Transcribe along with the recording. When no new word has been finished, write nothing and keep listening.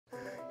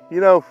You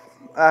know,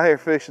 out here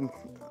fishing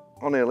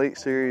on the Elite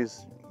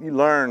Series, you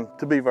learn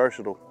to be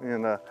versatile.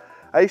 And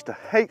I used to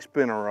hate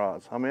spinning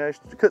rods. I mean,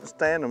 couldn't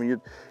stand them.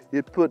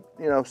 You'd put,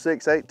 you know,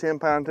 6, 8,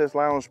 10-pound test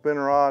line on a spinning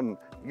rod, and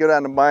you go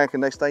down the bank,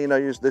 and next thing you know,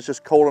 it's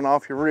just coiling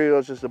off your reel.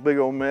 It's just a big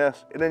old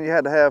mess. And then you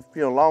had to have,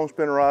 you know, long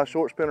spinning rods,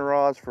 short spinning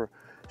rods,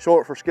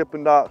 short for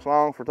skipping docks,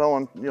 long for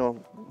throwing, you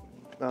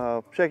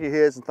know, shaky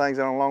heads and things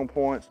out on long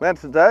points. Man,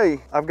 today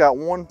I've got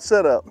one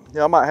setup. You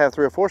know, I might have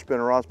 3 or 4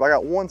 spinning rods, but I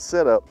got one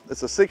setup.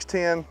 It's a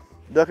 610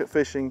 Ducket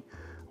Fishing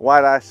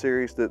White Ice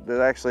Series that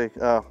actually,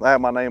 I have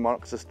my name on it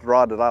because it's the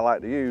rod that I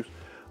like to use.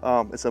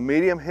 It's a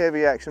medium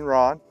heavy action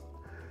rod,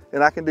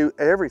 and I can do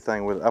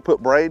everything with it. I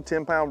put braid,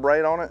 10-pound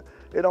braid on it.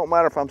 It don't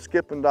matter if I'm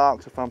skipping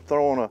docks, if I'm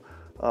throwing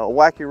a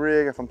wacky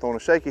rig, if I'm throwing a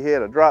shaky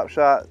head, a drop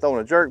shot, throwing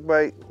a jerk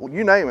bait,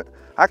 you name it.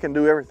 I can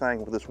do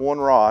everything with this one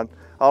rod.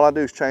 All I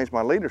do is change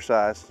my leader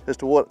size as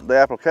to what the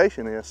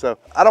application is. So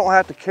I don't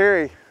have to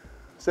carry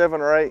 7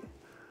 or 8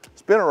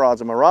 spinner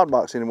rods in my rod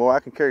box anymore. I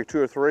can carry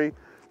 2 or 3,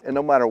 and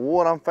no matter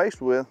what I'm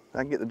faced with, I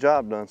can get the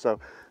job done. So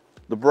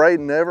the braid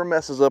never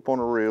messes up on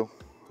a reel.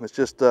 It's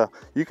just,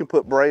 you can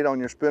put braid on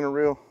your spinner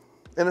reel,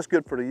 and it's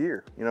good for the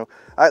year. You know,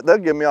 they'll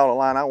give me all the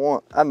line I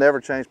want. I never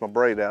change my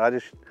braid out.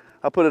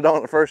 I put it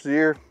on the first of the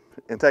year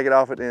and take it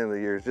off at the end of the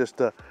year. It's just,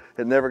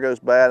 it never goes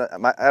bad.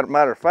 As a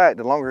matter of fact,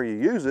 the longer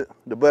you use it,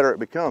 the better it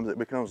becomes. It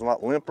becomes a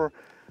lot limper,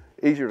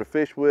 easier to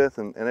fish with,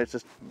 and it's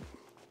just,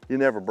 you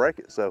never break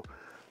it. So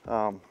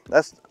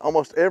that's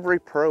almost every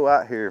pro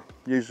out here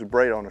uses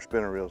braid on their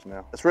spinner reels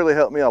now. It's really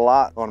helped me a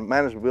lot on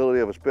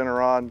manageability of a spinner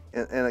rod,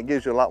 and it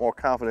gives you a lot more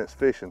confidence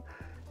fishing.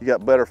 You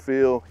got better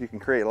feel. You can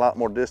create a lot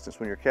more distance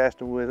when you're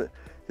casting with it.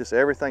 Just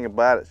everything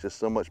about it's just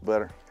so much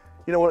better.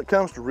 You know, when it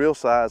comes to reel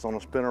size on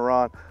a spinner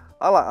rod,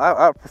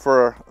 I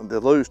prefer the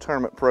Lew's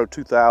Tournament Pro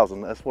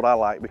 2000. That's what I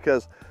like,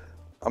 because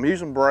I'm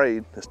using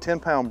braid. It's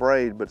 10-pound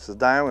braid, but it's a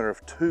diameter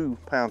of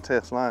 2-pound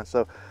test line.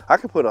 So I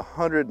can put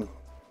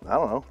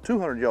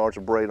 200 yards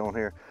of braid on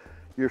here.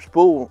 Your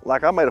spool,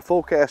 like I made a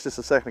full cast just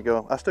a second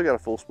ago, I still got a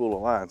full spool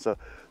of line. So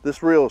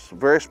this reel is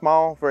very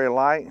small, very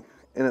light,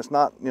 and it's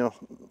not, you know,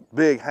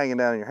 big hanging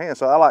down in your hand.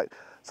 So I like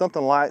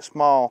something light,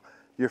 small.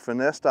 You're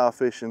finesse style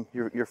fishing,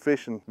 you're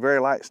fishing very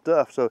light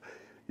stuff. So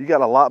you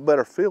got a lot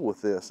better feel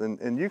with this,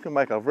 and you can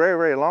make a very,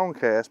 very long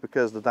cast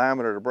because the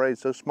diameter of the braid is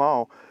so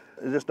small,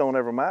 it just don't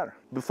ever matter.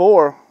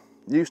 Before,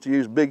 you used to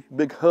use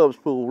big hub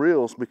spool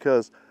reels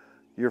because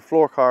your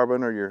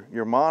fluorocarbon or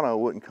your mono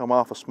wouldn't come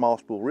off a small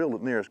spool reel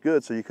near as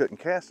good, so you couldn't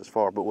cast as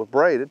far. But with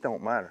braid, it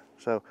don't matter.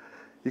 So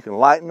you can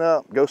lighten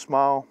up, go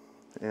small,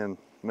 and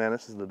man,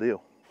 this is the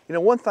deal. You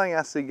know, one thing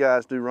I see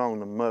guys do wrong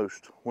the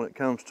most when it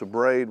comes to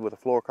braid with a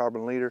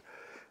fluorocarbon leader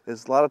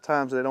is a lot of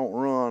times they don't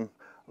run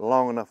a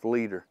long enough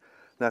leader.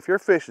 Now, if you're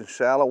fishing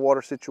shallow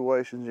water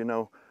situations, you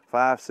know,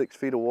 5, 6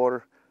 feet of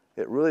water,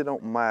 it really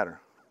don't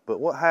matter. But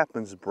what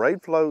happens is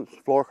braid floats,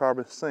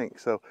 fluorocarbon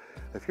sinks. So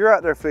if you're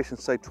out there fishing,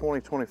 say 20,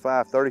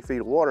 25, 30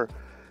 feet of water,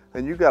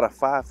 and you got a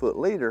 5-foot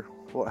leader,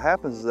 what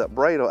happens is that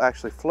braid will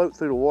actually float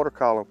through the water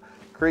column,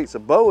 creates a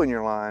bow in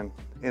your line,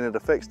 and it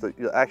affects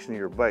the action of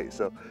your bait.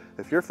 So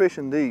if you're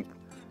fishing deep,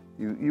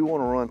 you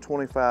want to run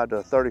 25 to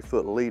a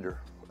 30-foot leader.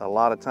 A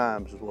lot of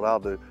times is what I'll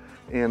do.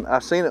 And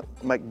I've seen it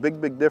make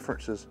big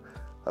differences.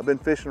 I've been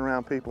fishing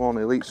around people on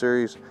the Elite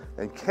Series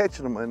and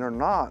catching them, and they're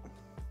not.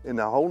 And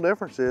the whole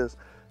difference is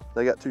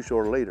they got too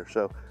short a leader.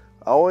 So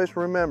always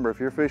remember, if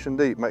you're fishing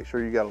deep, make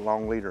sure you got a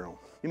long leader on.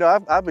 You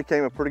know, I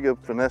became a pretty good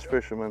finesse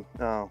fisherman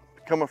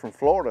coming from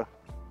Florida.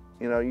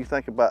 You know, you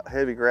think about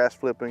heavy grass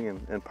flipping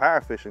and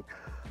power fishing,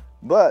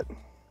 but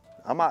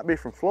I might be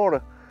from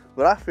Florida,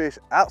 but I fish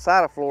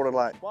outside of Florida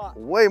like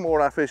way more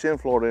than I fish in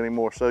Florida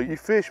anymore. So you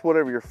fish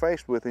whatever you're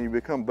faced with, and you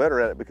become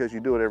better at it because you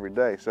do it every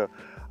day. So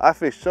I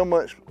fish so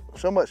much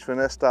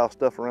finesse style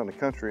stuff around the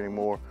country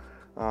anymore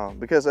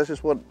because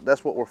that's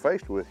what we're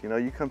faced with. You know,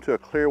 you come to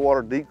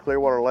a deep clear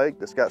water lake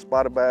that's got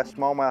spotted bass,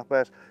 smallmouth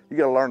bass, you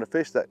got to learn to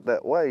fish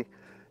that way.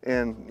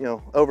 And you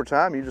know, over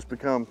time you just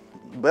become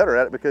better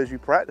at it because you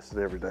practice it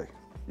every day.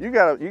 You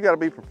gotta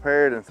be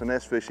prepared in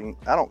finesse fishing.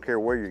 I don't care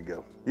where you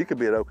go. You could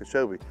be at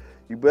Okeechobee.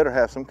 You better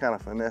have some kind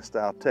of finesse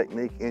style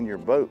technique in your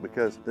boat,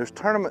 because there's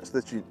tournaments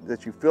that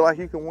you feel like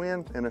you can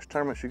win, and there's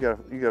tournaments you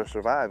gotta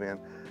survive in.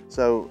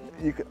 So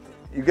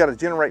you gotta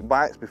generate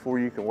bites before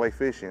you can weigh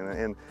fish in,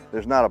 and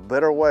there's not a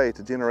better way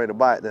to generate a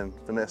bite than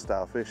finesse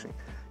style fishing.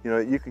 You know,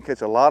 you can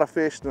catch a lot of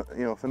fish,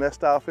 you know, finesse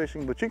style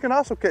fishing, but you can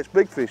also catch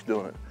big fish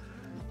doing it.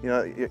 You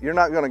know, you're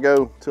not gonna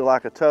go to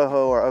like a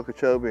Toho or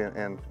Okeechobee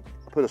and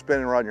put a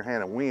spinning rod in your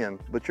hand and win,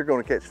 but you're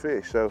gonna catch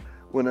fish. So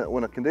when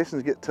the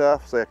conditions get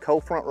tough, say a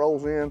cold front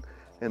rolls in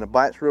and the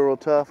bite's real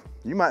tough,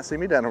 you might see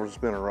me down there with a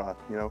spinning rod.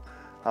 You know,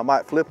 I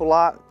might flip a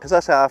lot, because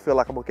that's how I feel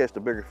like I'm gonna catch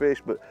the bigger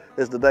fish. But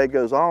as the day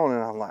goes on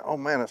and I'm like, oh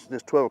man, it's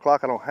just 12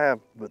 o'clock, I don't have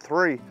but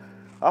 3,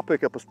 I'll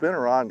pick up a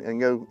spinner rod and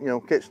go, you know,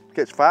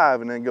 catch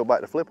 5 and then go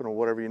back to flipping or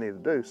whatever you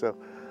need to do. So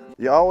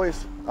you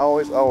always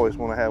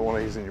wanna have one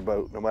of these in your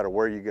boat, no matter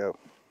where you go.